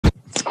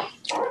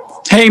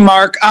Hey,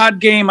 Mark, odd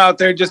game out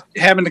there, just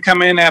having to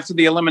come in after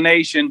the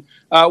elimination.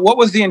 What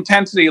was the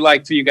intensity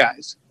like for you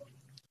guys?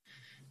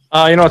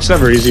 It's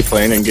never easy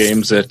playing in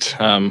games that,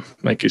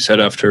 like you said,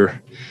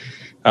 after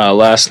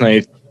last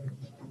night's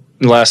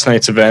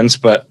events.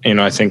 But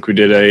I think we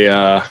did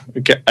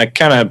we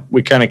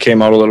kind of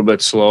came out a little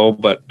bit slow.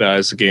 But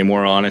as the game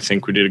wore on, I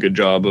think we did a good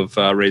job of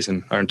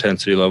raising our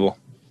intensity level.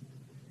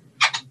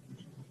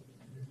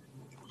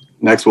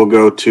 Next, we'll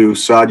go to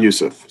Saad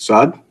Youssef.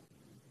 Saad?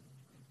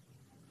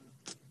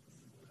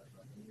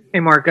 Hey,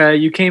 Mark,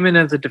 you came in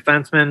as a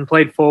defenseman,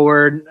 played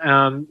forward,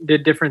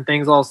 did different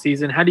things all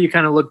season. How do you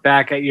kind of look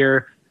back at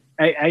your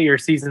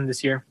season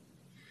this year?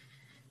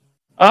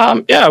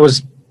 I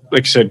was,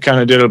 like I said,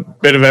 kind of did a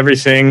bit of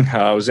everything.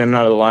 I was in and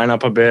out of the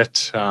lineup a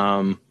bit.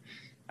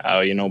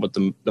 But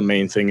the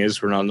main thing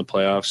is we're not in the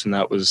playoffs, and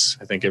that was,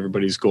 I think,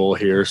 everybody's goal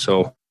here.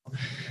 So,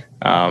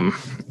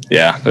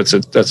 that's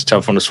a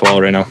tough one to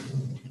swallow right now.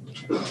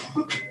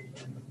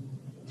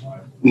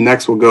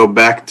 Next, we'll go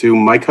back to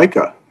Mike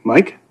Heika.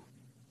 Mike?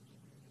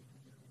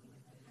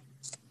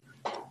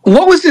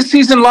 What was this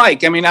season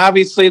like? I mean,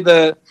 obviously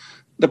the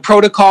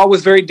protocol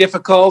was very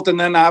difficult, and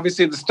then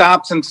obviously the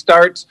stops and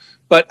starts.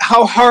 But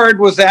how hard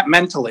was that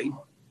mentally?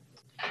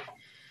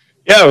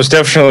 Yeah, it was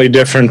definitely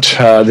different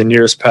than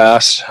years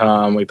past.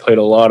 We played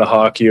a lot of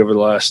hockey over the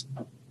last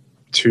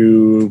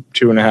two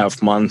and a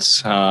half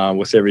months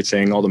with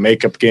everything, all the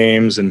makeup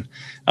games, and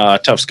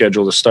tough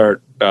schedule to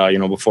start,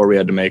 before we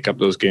had to make up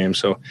those games.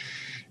 So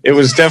it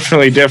was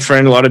definitely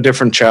different, a lot of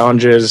different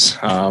challenges.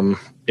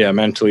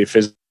 Mentally,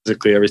 physically,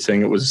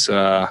 everything. It was,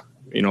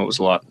 it was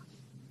a lot.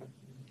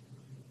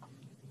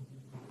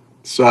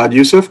 Saad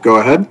Youssef, go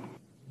ahead.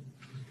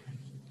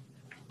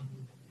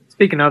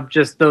 Speaking of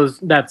just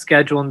that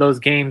schedule and those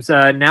games,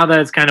 now that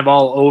it's kind of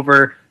all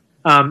over,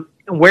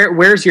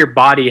 where's your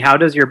body? How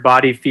does your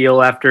body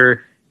feel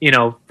after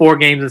 4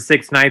 games and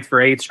 6 nights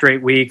for 8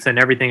 straight weeks and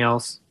everything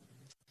else?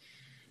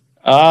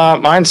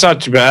 Mine's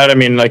not too bad. I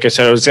mean, like I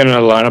said, I was in and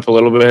out of the lineup a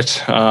little bit,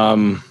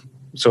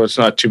 so it's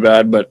not too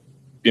bad. But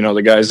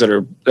the guys that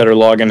are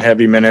logging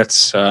heavy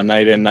minutes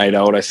night in, night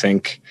out, I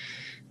think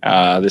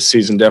this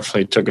season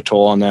definitely took a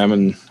toll on them.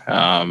 And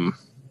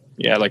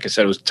like I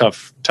said, it was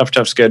tough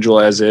schedule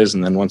as is.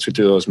 And then once we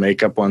threw those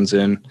makeup ones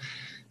in,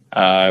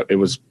 it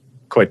was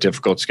quite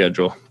difficult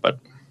schedule. But